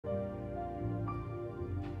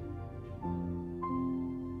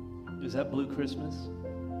Is that Blue Christmas?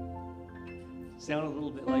 Sound a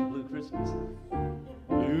little bit like Blue Christmas.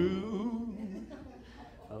 Ooh.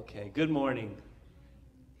 Okay, good morning.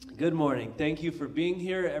 Good morning. Thank you for being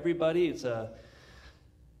here, everybody. It's a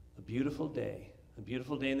beautiful day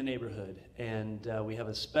in the neighborhood. And we have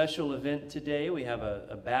a special event today. We have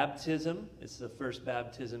a baptism. It's the first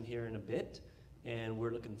baptism here in a bit. And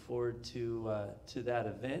we're looking forward to that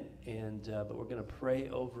event. But we're going to pray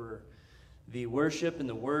over the worship and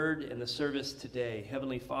the word and the service today.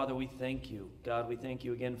 Heavenly Father, we thank you. God, we thank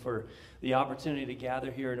you again for the opportunity to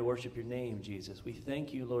gather here and to worship your name, Jesus. We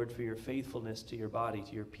thank you, Lord, for your faithfulness to your body,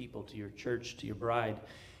 to your people, to your church, to your bride.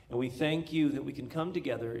 And we thank you that we can come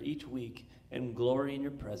together each week and glory in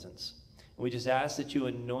your presence. And we just ask that you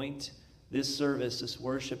anoint this service, this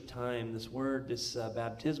worship time, this word, this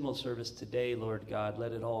baptismal service today, Lord God.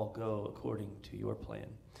 Let it all go according to your plan.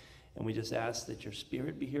 And we just ask that your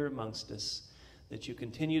Spirit be here amongst us, that you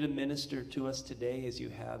continue to minister to us today as you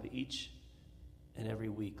have each and every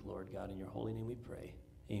week, Lord God. In your holy name we pray.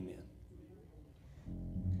 Amen.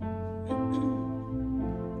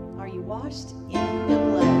 Are you washed in the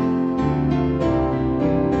blood?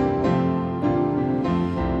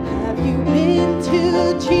 Have you been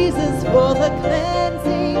to Jesus for the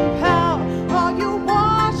cleansing power? Are you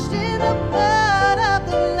washed in the blood of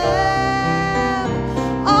the Lamb?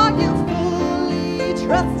 Are you fully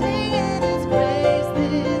trusting in His grace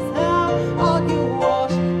this hour? Are you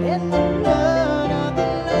washed in the blood of the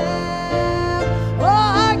Lamb? Or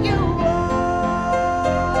are you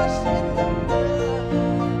washed in the blood,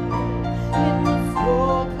 in the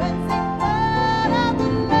soul cleansing blood of the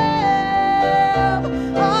Lamb?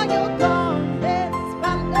 Are your garments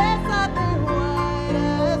spotless? Are they white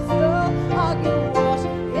as snow? Are you washed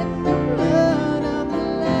in the blood of the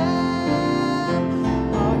Lamb?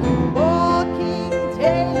 Are you walking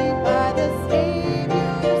daily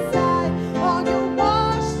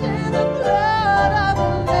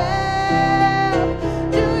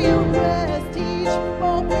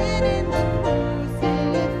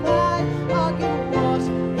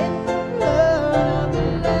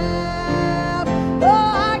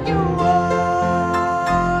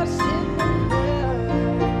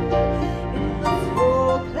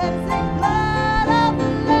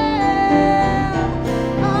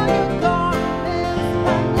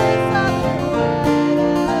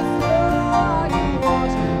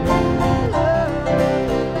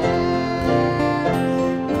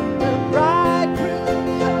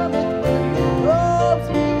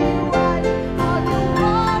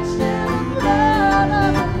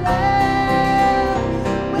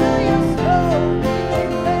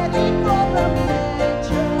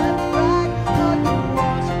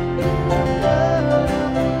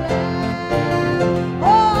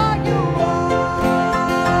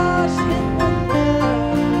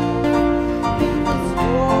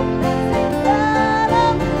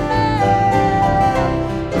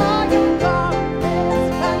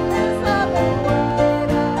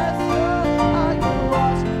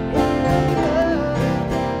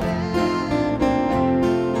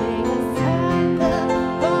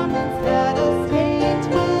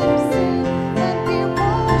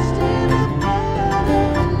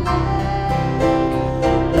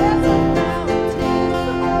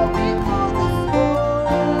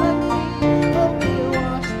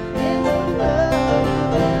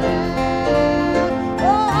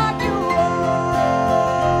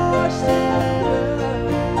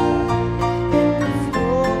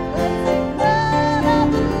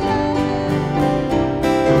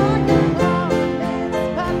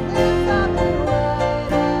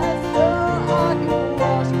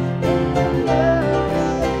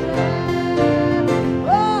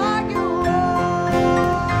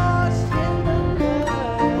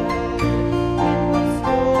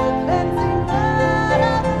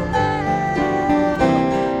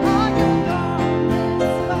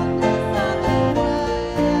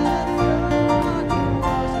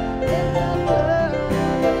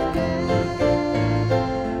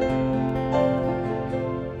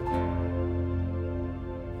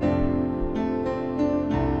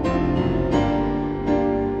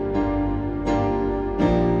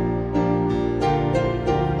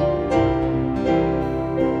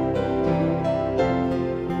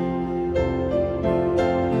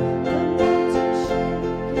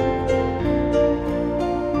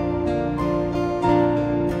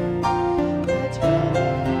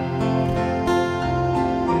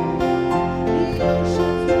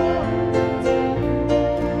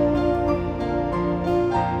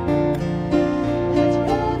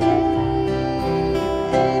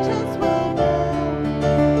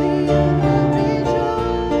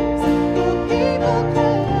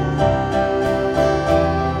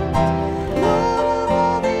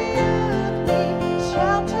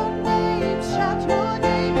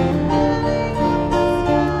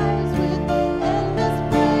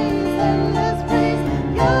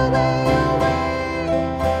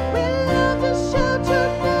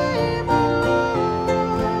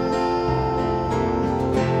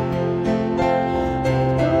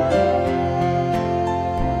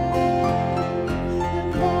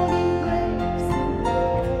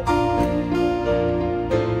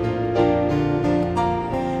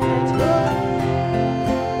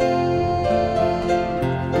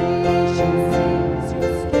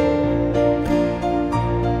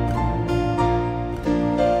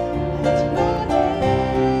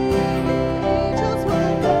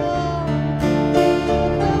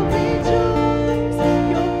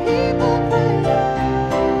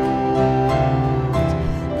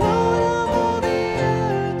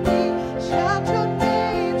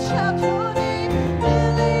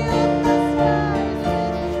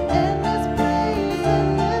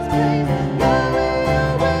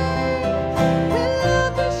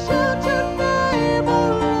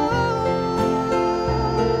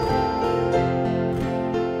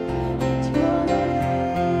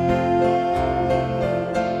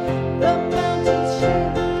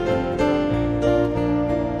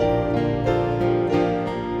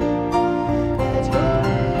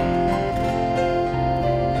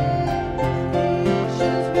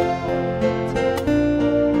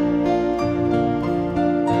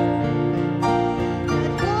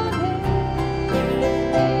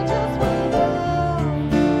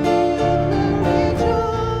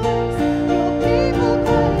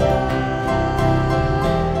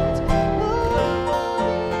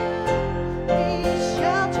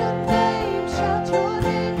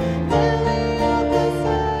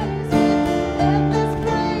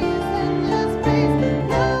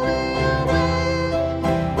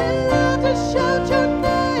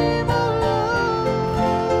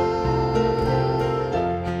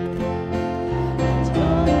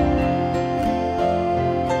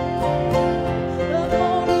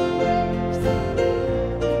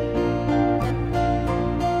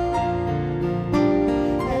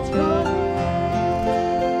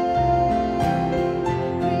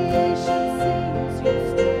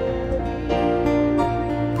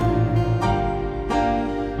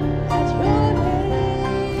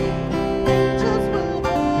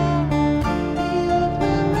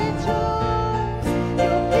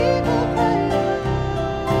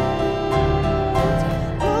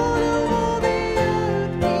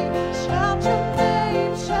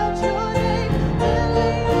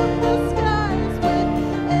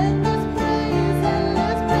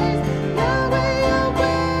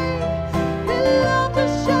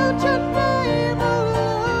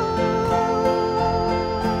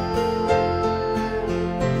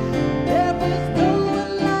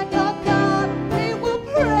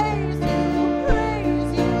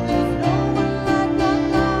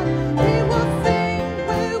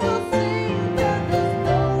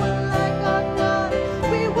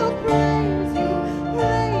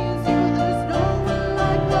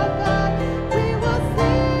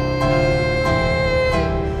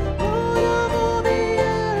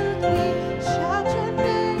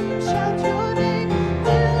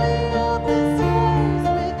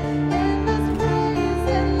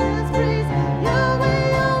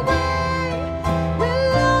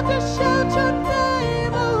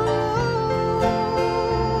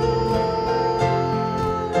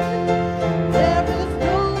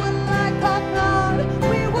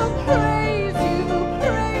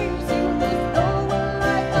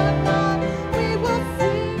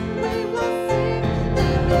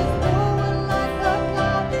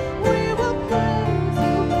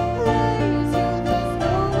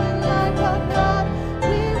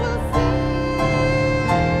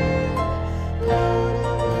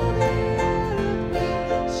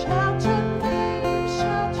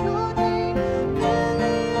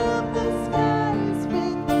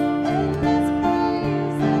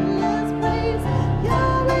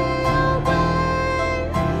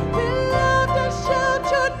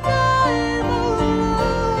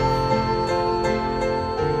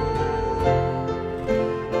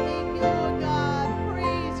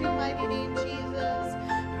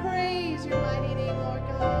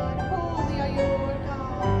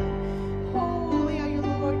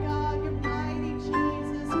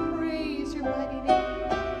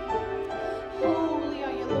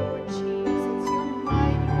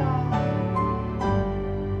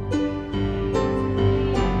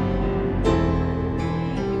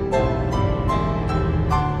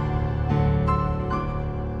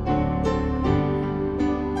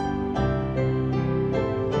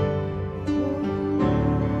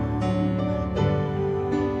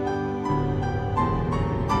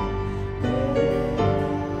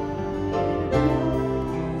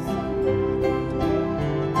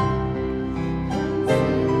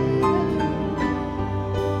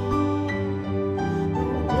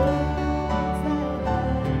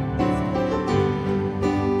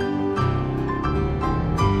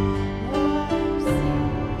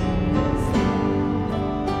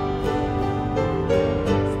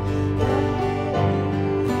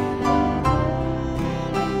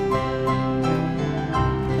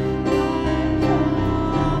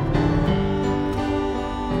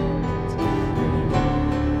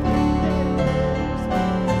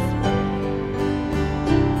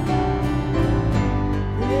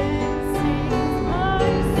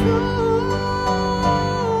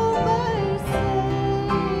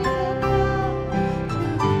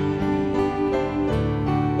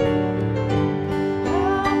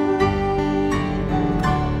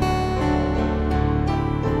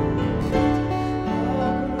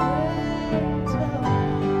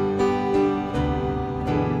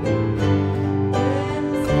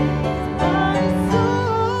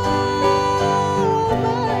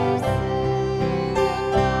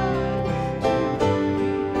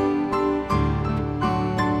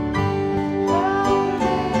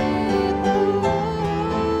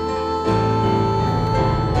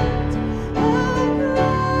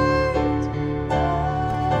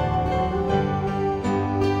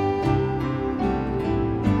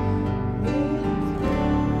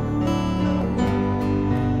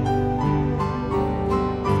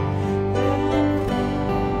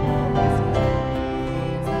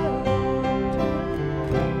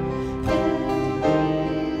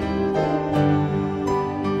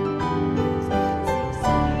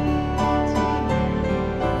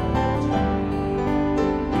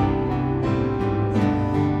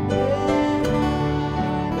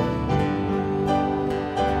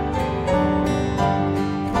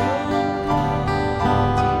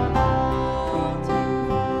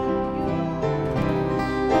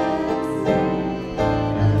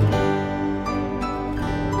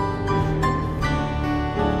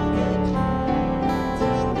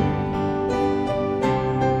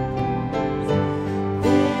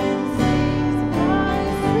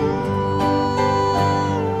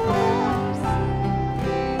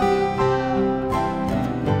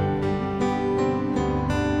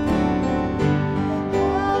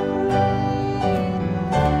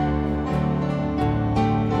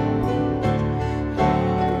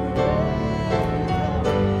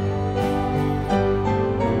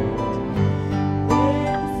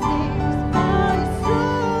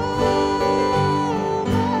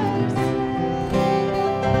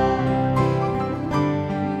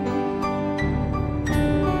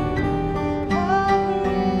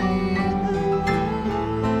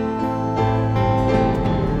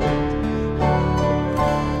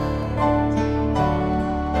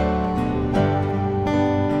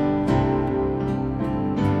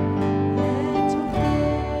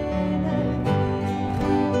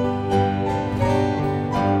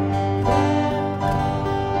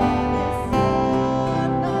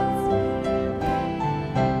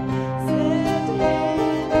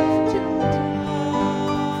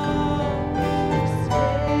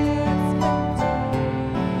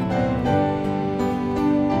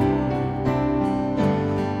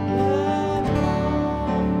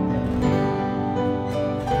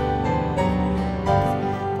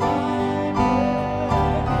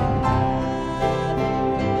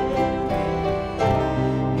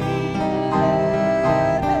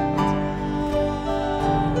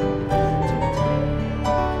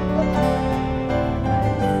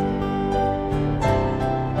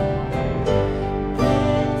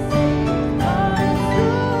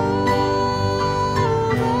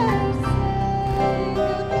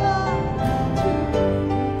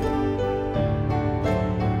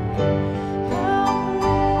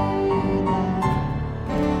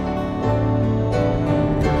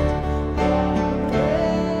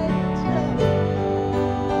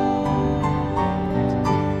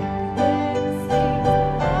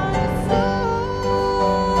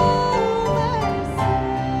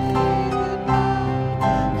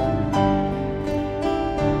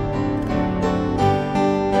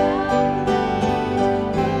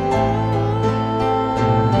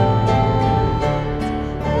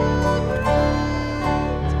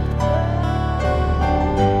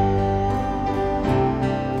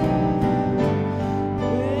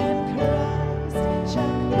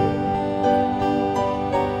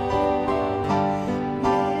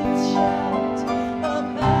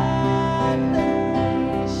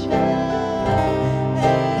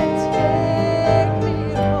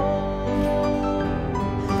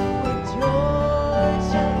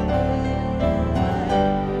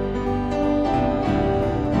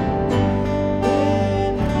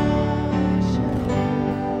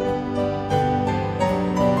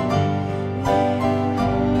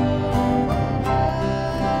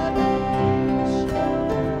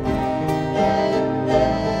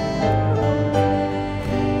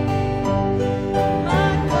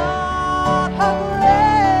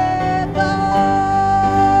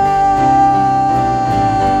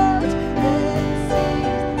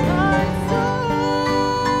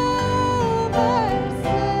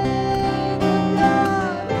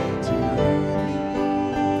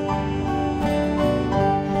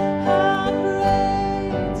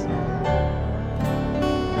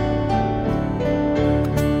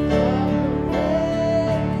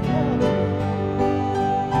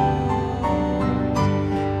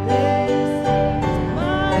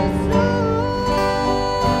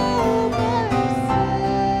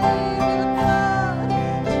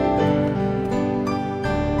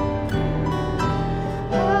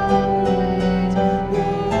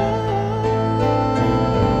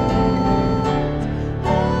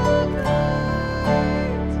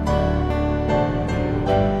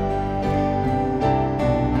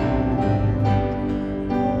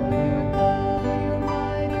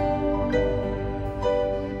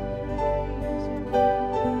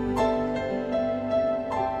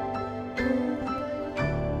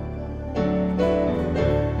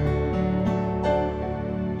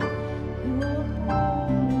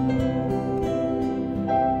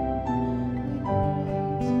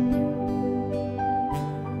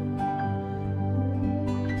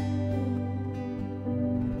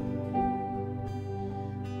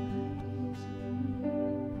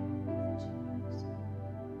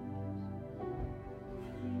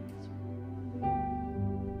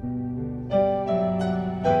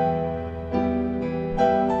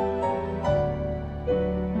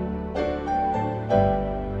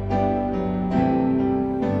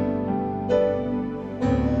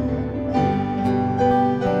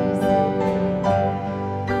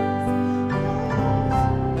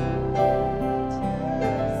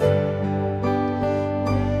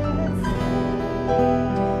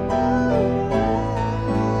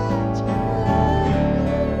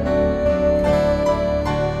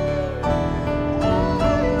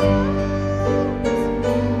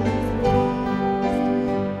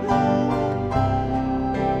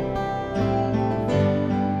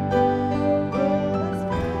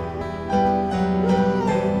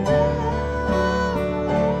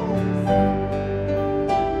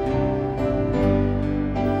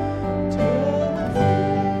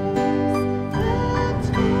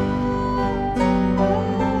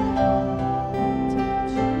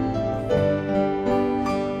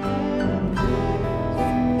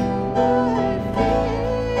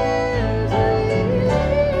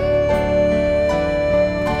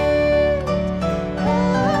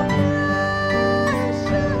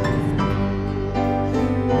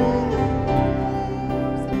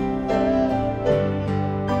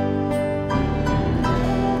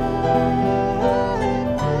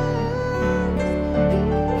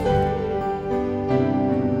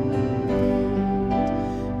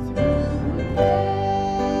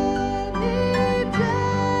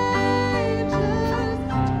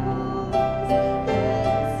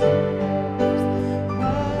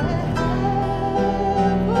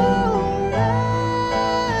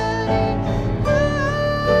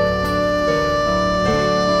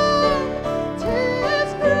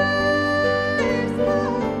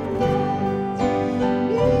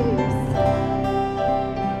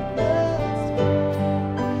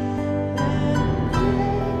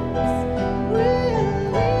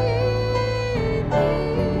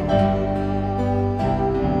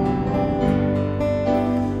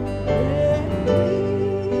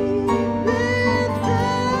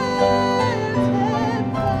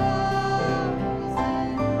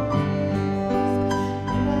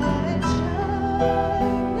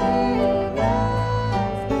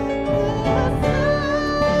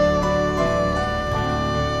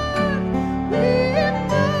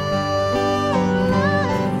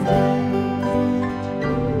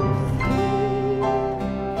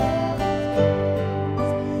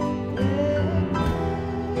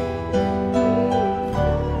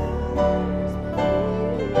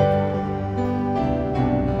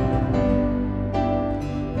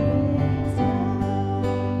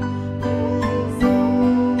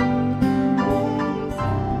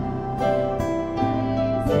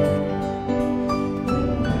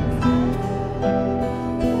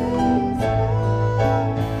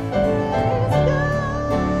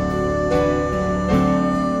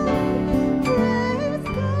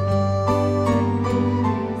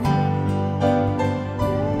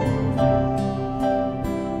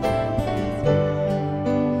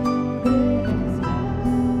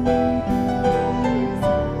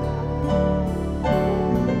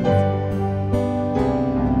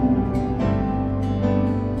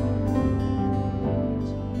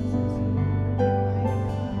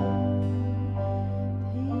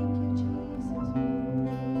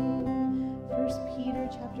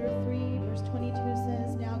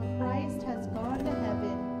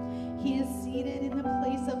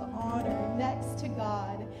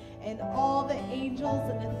and all the angels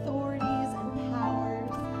and authorities and powers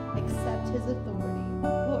accept his authority.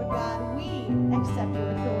 Lord God, we accept your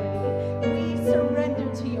authority. We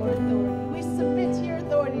surrender to your authority. We submit to your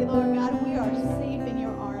authority, Lord God. We are safe in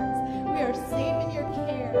your arms. We are safe in your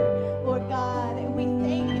care, Lord God. And we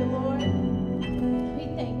thank you, Lord. We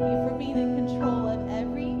thank you for being in control of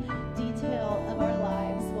every detail of our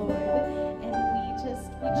lives, Lord. And we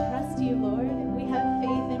trust you, Lord. We have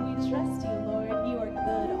faith and we trust you, Lord. You are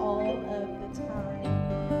good all of the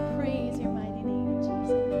time. Praise your mighty name,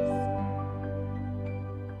 Jesus.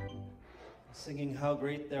 Singing How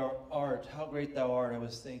Great Thou Art, How Great Thou Art, I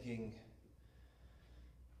was thinking,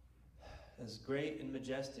 as great and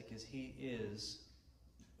majestic as he is,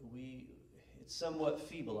 it's somewhat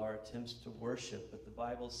feeble, our attempts to worship, but the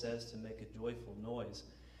Bible says to make a joyful noise.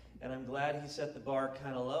 And I'm glad he set the bar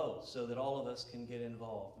kind of low so that all of us can get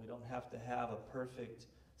involved. We don't have to have a perfect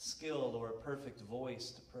skill or a perfect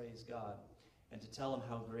voice to praise God and to tell him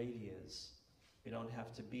how great he is. We don't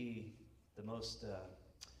have to be the most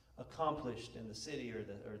accomplished in the city or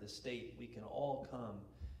the state. We can all come,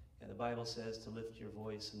 and the Bible says to lift your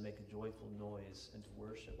voice and make a joyful noise and to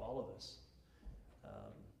worship, all of us.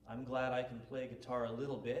 I'm glad I can play guitar a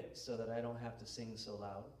little bit so that I don't have to sing so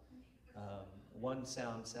loud. One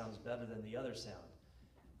sound sounds better than the other sound.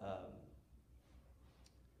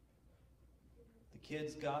 The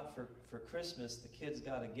kids got, for Christmas, the kids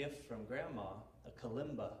got a gift from Grandma, a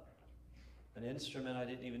kalimba, an instrument I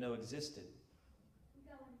didn't even know existed.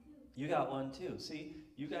 You got one too. See,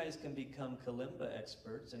 you guys can become kalimba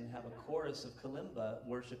experts and have a chorus of kalimba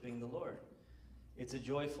worshiping the Lord. It's a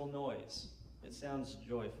joyful noise. It sounds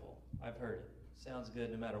joyful. I've heard it. Sounds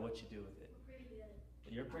good no matter what you do with it. Pretty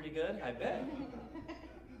good. You're pretty good? I bet.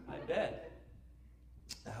 I bet.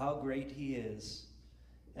 How great he is.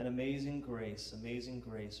 An amazing grace, a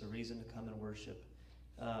reason to come and worship.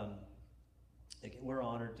 We're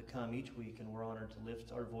honored to come each week, and we're honored to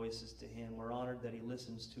lift our voices to him. We're honored that he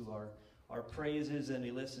listens to our praises, and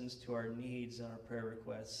he listens to our needs and our prayer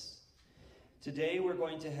requests. Today we're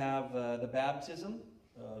going to have the baptism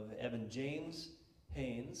of Evan James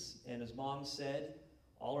Haynes, and as Mom said,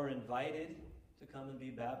 all are invited to come and be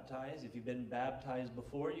baptized. If you've been baptized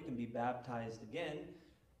before, you can be baptized again.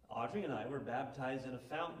 Audrey and I were baptized in a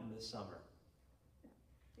fountain this summer.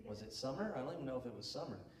 Was it summer? I don't even know if it was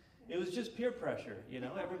summer. It was just peer pressure,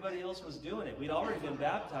 Everybody else was doing it. We'd already been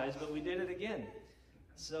baptized, but we did it again.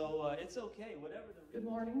 So it's okay, whatever the... Good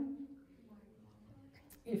morning.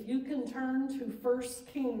 If you can turn to 1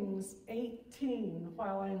 Kings 18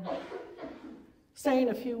 while I'm saying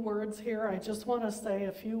a few words here, I just want to say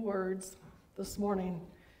a few words this morning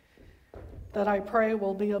that I pray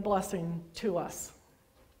will be a blessing to us.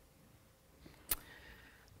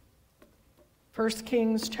 1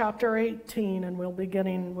 Kings chapter 18, and we'll be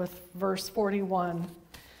beginning with verse 41.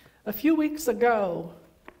 A few weeks ago,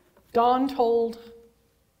 Don told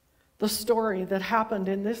the story that happened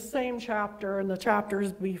in this same chapter and the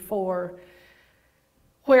chapters before,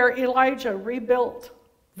 where Elijah rebuilt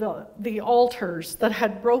the altars that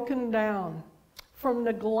had broken down from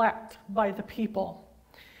neglect by the people.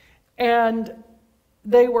 And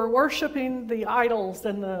they were worshiping the idols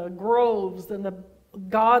and the groves and the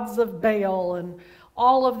gods of Baal and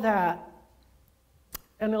all of that.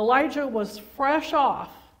 And Elijah was fresh off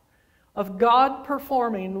of God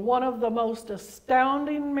performing one of the most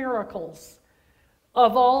astounding miracles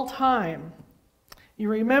of all time. You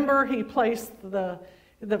remember he placed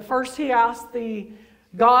first he asked the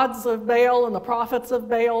gods of Baal and the prophets of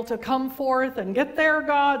Baal to come forth and get their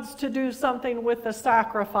gods to do something with the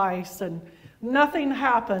sacrifice, and nothing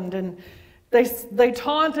happened. And they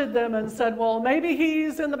taunted them and said, well, maybe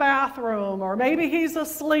he's in the bathroom, or maybe he's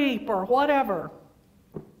asleep, or whatever.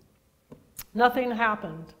 Nothing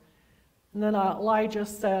happened. And then Elijah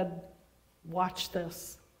said, watch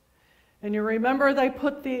this. And you remember they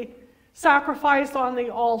put the sacrifice on the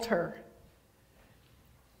altar.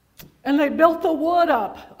 And they built the wood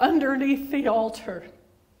up underneath the altar.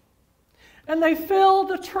 And they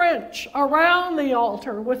filled a trench around the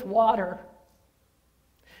altar with water.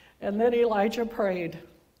 And then Elijah prayed.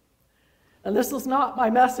 And this is not my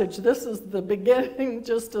message. This is the beginning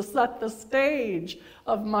just to set the stage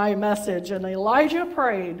of my message. And Elijah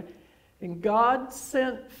prayed, and God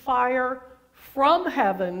sent fire from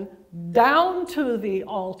heaven down to the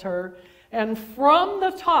altar, and from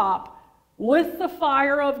the top, with the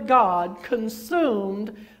fire of God,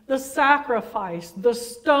 consumed the sacrifice, the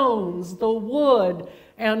stones, the wood,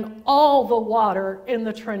 and all the water in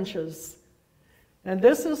the trenches. And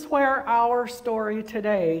this is where our story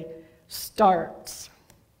today starts.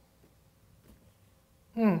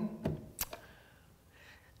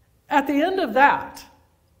 At the end of that,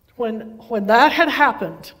 when that had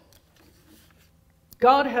happened,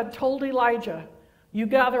 God had told Elijah, you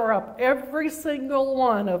gather up every single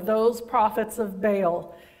one of those prophets of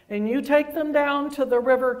Baal, and you take them down to the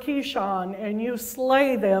river Kishon, and you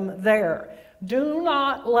slay them there. Do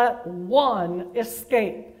not let one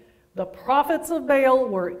escape. The prophets of Baal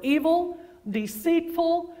were evil,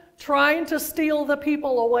 deceitful, trying to steal the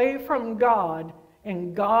people away from God,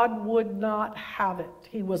 and God would not have it.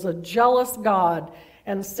 He was a jealous God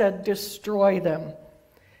and said, destroy them.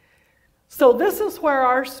 So this is where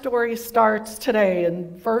our story starts today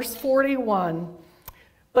in verse 41.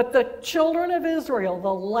 But the children of Israel,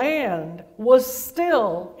 the land, was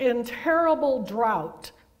still in terrible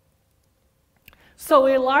drought. So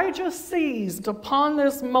Elijah seized upon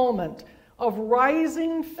this moment of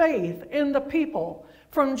rising faith in the people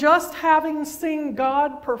from just having seen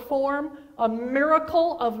God perform a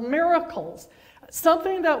miracle of miracles,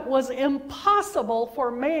 something that was impossible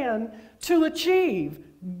for man to achieve.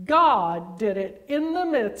 God did it in the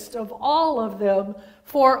midst of all of them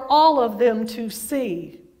for all of them to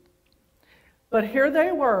see. But here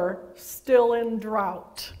they were, still in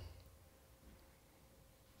drought.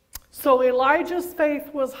 So Elijah's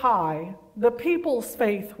faith was high, the people's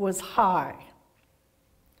faith was high.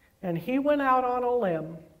 And he went out on a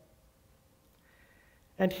limb.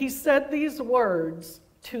 And he said these words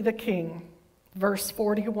to the king. Verse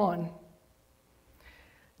 41.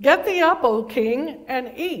 Get thee up, O king,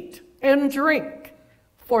 and eat and drink,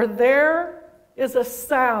 for there is a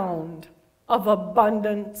sound of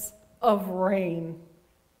abundance of rain.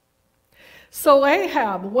 So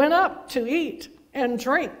Ahab went up to eat and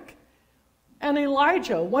drink, and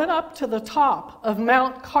Elijah went up to the top of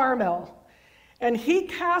Mount Carmel, and he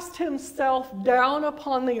cast himself down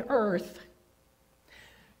upon the earth,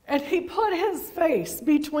 and he put his face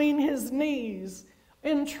between his knees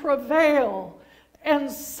in travail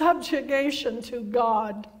and subjugation to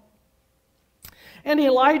God. And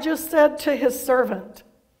Elijah said to his servant,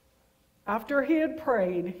 after he had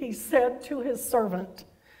prayed, he said to his servant,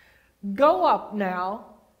 go up now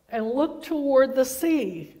and look toward the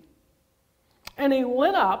sea. And he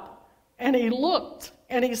went up and he looked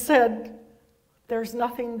and he said, there's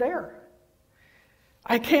nothing there.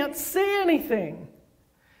 I can't see anything.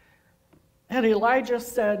 And Elijah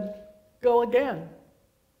said, go again.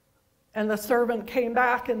 And the servant came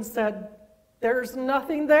back and said, there's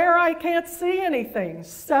nothing there, I can't see anything.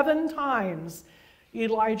 7 times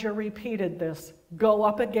Elijah repeated this, go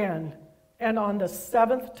up again. And on the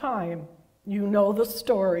 7th time, you know the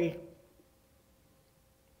story.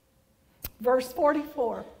 Verse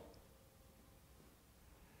 44.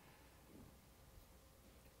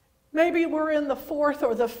 Maybe we're in the 4th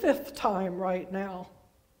or the 5th time right now.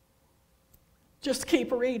 Just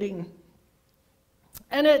keep reading.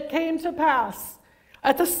 And it came to pass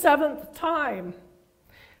at the 7th time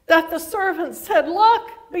that the servant said, look,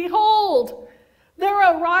 behold,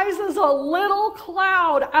 there arises a little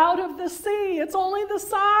cloud out of the sea. It's only the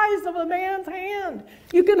size of a man's hand.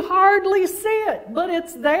 You can hardly see it, but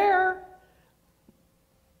it's there.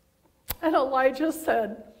 And Elijah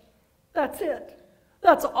said, that's it.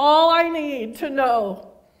 That's all I need to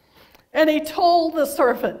know. And he told the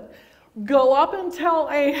servant, go up and tell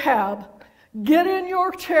Ahab, get in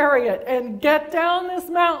your chariot and get down this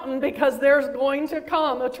mountain because there's going to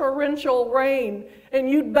come a torrential rain and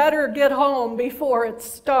you'd better get home before it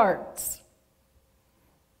starts.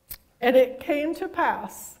 And it came to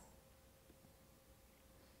pass,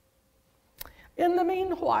 in the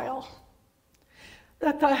meanwhile,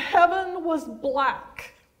 that the heaven was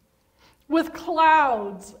black with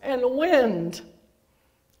clouds and wind,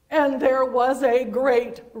 and there was a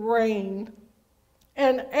great rain.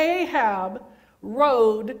 And Ahab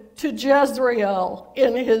rode to Jezreel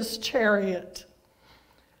in his chariot.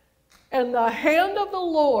 And the hand of the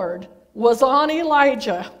Lord was on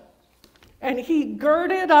Elijah, and he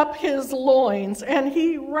girded up his loins, and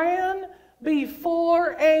he ran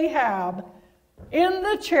before Ahab in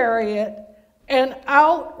the chariot, and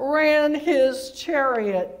outran his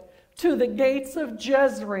chariot to the gates of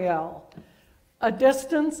Jezreel, a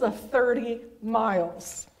distance of 30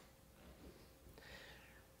 miles.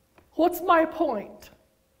 What's my point?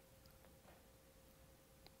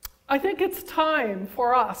 I think it's time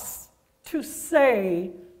for us to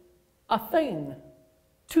say a thing,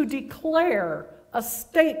 to declare a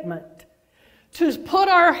statement, to put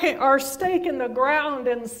our stake in the ground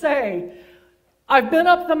and say, I've been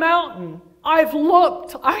up the mountain, I've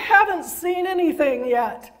looked, I haven't seen anything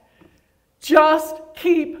yet. Just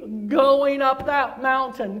keep going up that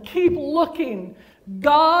mountain. Keep looking.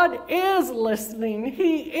 God is listening,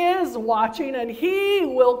 He is watching, and He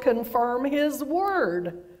will confirm His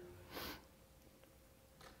word.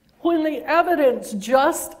 When the evidence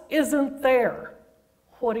just isn't there,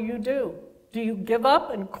 what do? Do you give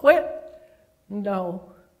up and quit? No.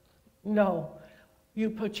 You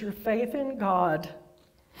put your faith in God.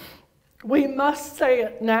 We must say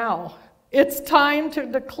it now. It's time to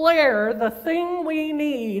declare the thing we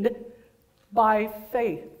need by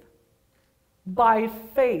faith. By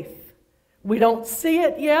faith. We don't see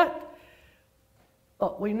it yet,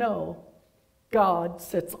 but we know God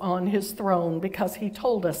sits on His throne because He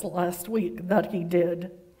told us last week that He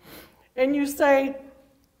did. And you say,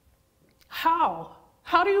 how?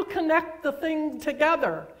 How do you connect the thing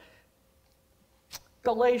together?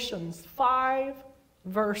 Galatians 5,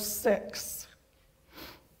 verse 6.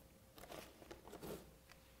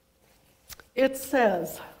 It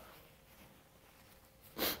says,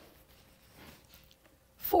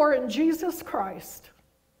 "For in Jesus Christ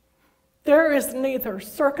there is neither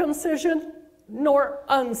circumcision nor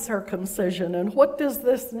uncircumcision." And what does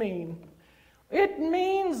this mean? It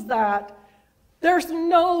means that there's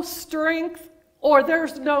no strength or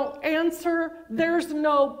there's no answer, there's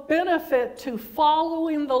no benefit to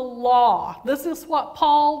following the law. This is what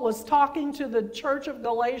Paul was talking to the church of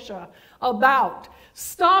Galatia about.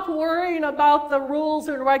 Stop worrying about the rules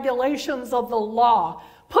and regulations of the law.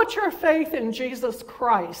 Put your faith in Jesus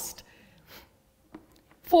Christ.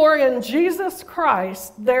 For in Jesus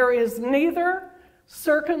Christ there is neither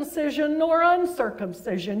circumcision nor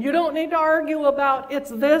uncircumcision. You don't need to argue about it's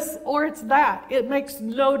this or it's that. It makes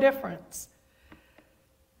no difference.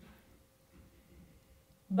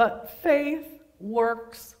 But faith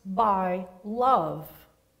works by love.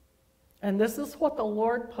 And this is what the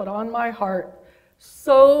Lord put on my heart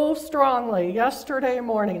so strongly yesterday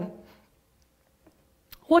morning.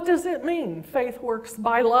 What does it mean, faith works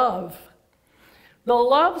by love? The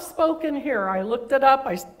love spoken here, I looked it up,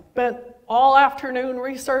 I spent all afternoon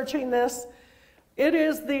researching this. It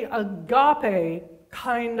is the agape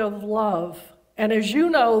kind of love. And as you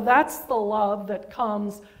know, that's the love that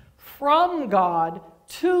comes from God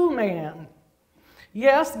to man.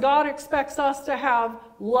 Yes, God expects us to have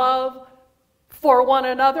love for one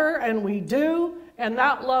another, and we do, and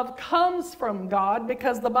that love comes from God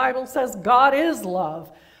because the Bible says God is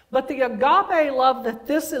love. But the agape love that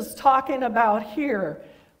this is talking about here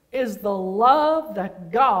is the love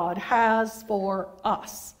that God has for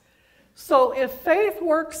us. So if faith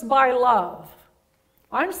works by love,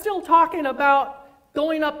 I'm still talking about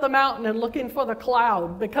going up the mountain and looking for the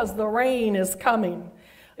cloud because the rain is coming.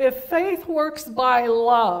 If faith works by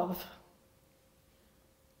love,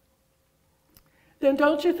 then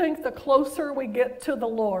don't you think the closer we get to the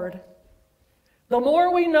Lord, the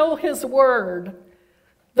more we know His word,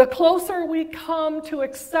 the closer we come to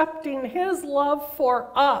accepting His love for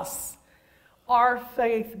us, our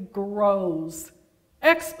faith grows,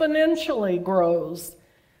 exponentially grows,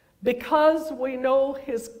 because we know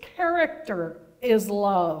His character is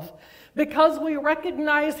love, because we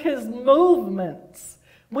recognize His movements.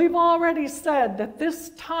 We've already said that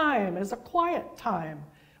this time is a quiet time.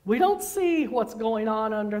 We don't see what's going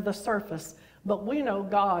on under the surface, but we know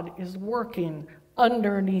God is working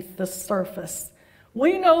underneath the surface.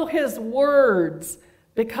 We know His words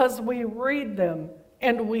because we read them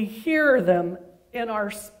and we hear them in our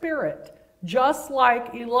spirit, just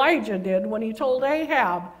like Elijah did when he told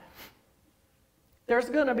Ahab, there's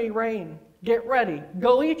going to be rain. Get ready.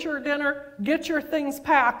 Go eat your dinner, get your things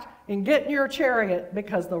packed, and get in your chariot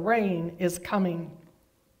because the rain is coming.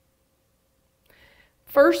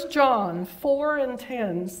 1 John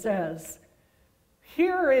 4:10 says,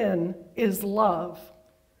 "Herein is love,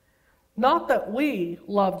 not that we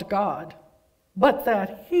loved God, but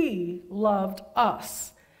that He loved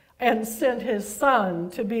us and sent His Son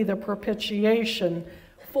to be the propitiation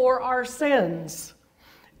for our sins.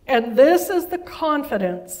 And this is the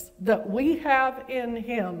confidence that we have in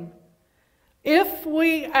Him. If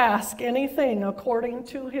we ask anything according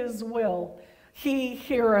to His will, He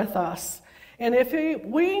heareth us. And if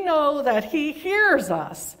we know that He hears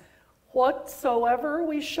us, whatsoever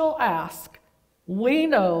we shall ask, we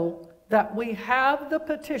know that we have the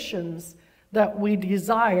petitions that we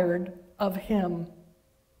desired of Him."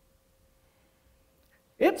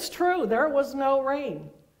 It's true, there was no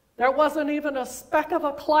rain. There wasn't even a speck of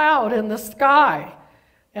a cloud in the sky.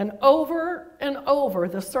 And over,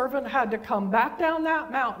 the servant had to come back down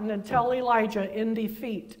that mountain and tell Elijah in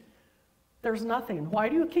defeat, "There's nothing. Why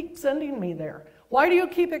do you keep sending me there? Why do you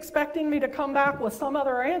keep expecting me to come back with some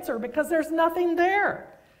other answer? Because there's nothing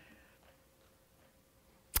there."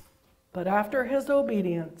 But after his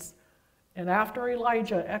obedience, And after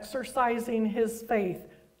Elijah exercising his faith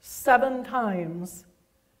 7 times,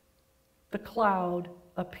 the cloud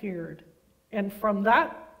appeared. And from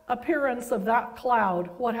that appearance of that cloud,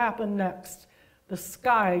 what happened next? The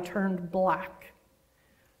sky turned black.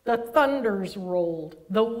 The thunders rolled.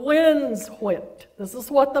 The winds whipped. This is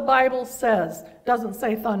what the Bible says. It doesn't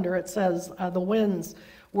say thunder. It says the winds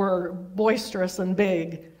were boisterous and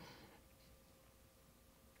big.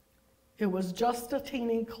 It was just a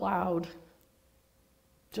teeny cloud,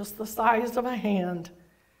 just the size of a hand,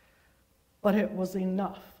 but it was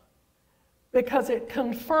enough because it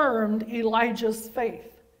confirmed Elijah's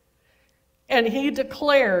faith. And he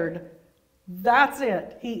declared, that's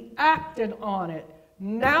it. He acted on it.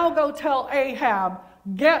 Now go tell Ahab,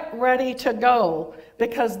 get ready to go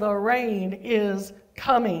because the rain is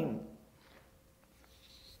coming.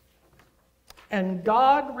 And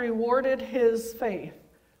God rewarded his faith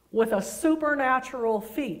with a supernatural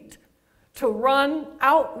feat to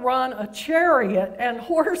outrun a chariot and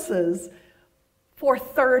horses for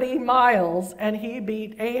 30 miles, and he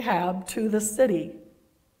beat Ahab to the city.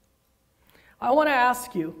 I want to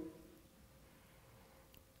ask you,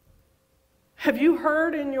 have you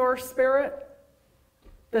heard in your spirit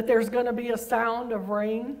that there's going to be a sound of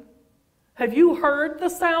rain? Have you heard the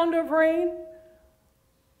sound of rain?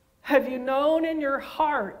 Have you known in your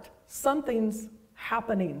heart something's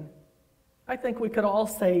happening? I think we could all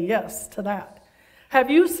say yes to that.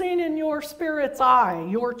 Have you seen in your spirit's eye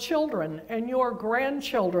your children and your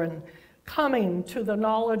grandchildren coming to the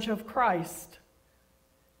knowledge of Christ?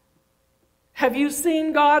 Have you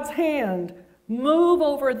seen God's hand move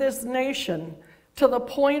over this nation to the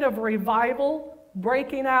point of revival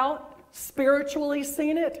breaking out? Spiritually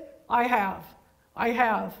seen it? I have.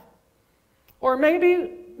 Or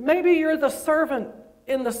maybe you're the servant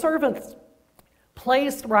in the servant's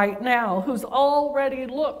place right now who's already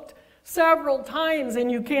looked several times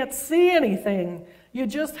and you can't see anything. You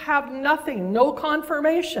just have nothing, no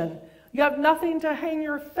confirmation. You have nothing to hang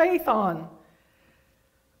your faith on.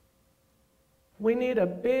 We need a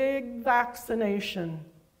big vaccination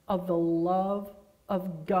of the love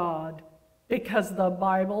of God because the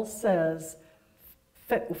Bible says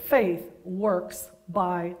faith works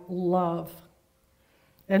by love.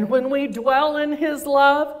 And when we dwell in his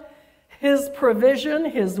love, his provision,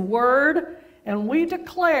 his word, and we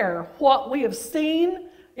declare what we have seen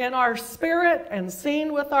in our spirit and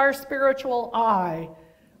seen with our spiritual eye,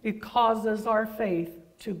 it causes our faith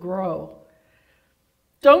to grow.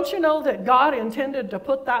 Don't you know that God intended to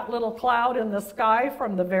put that little cloud in the sky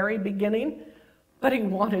from the very beginning? But he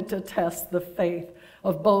wanted to test the faith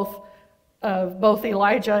of both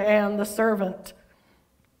Elijah and the servant.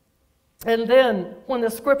 And then when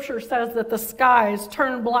the scripture says that the skies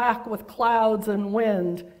turned black with clouds and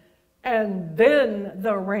wind, and then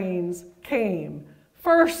the rains came.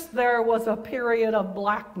 First there was a period of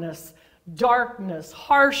blackness, darkness,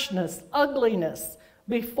 harshness, ugliness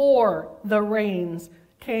before the rains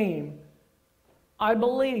came. I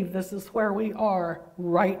believe this is where we are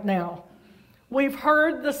right now. We've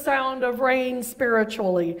heard the sound of rain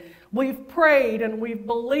spiritually. We've prayed and we've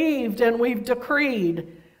believed and we've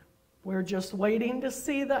decreed. We're just waiting to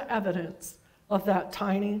see the evidence of that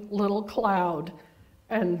tiny little cloud.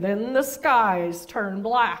 And then the skies turn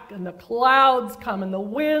black and the clouds come and the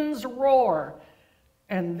winds roar.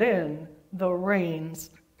 And then the rains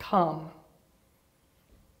come.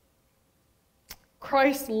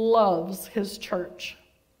 Christ loves his church.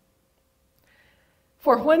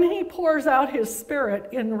 For when he pours out his Spirit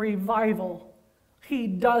in revival, he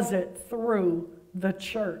does it through the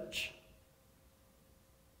church.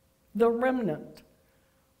 The remnant,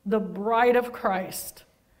 the bride of Christ,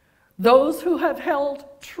 those who have held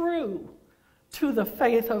true to the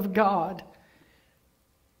faith of God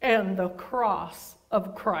and the cross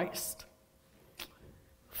of Christ.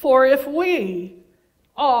 For if we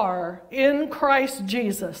are in Christ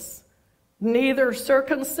Jesus, neither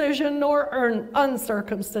circumcision nor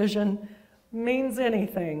uncircumcision means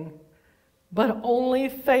anything, but only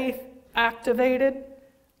faith activated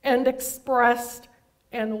and expressed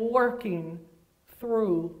and working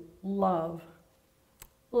through love.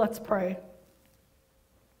 Let's pray.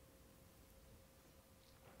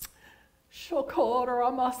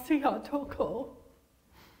 Shokora Masiha Toko.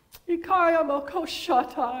 Ikaya Moko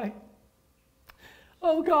Shatai.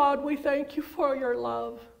 Oh God, we thank you for your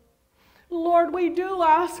love. Lord, we do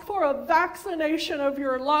ask for a vaccination of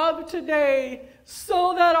your love today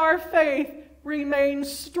so that our faith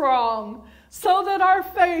remains strong, so that our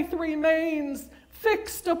faith remains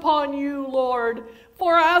fixed upon you, Lord.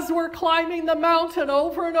 For as we're climbing the mountain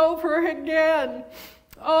over and over again,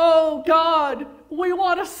 oh God, We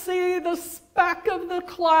want to see the speck of the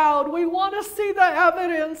cloud. We want to see the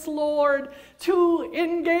evidence, Lord, to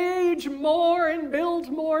engage more and build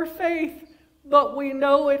more faith. But we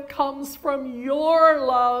know it comes from your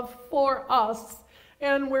love for us,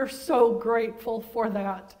 and we're so grateful for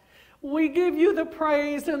that. We give you the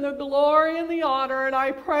praise and the glory and the honor, and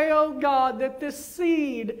I pray, oh God, that this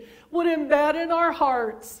seed would embed in our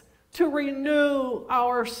hearts to renew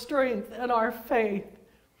our strength and our faith.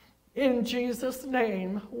 In Jesus'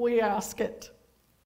 name we ask it.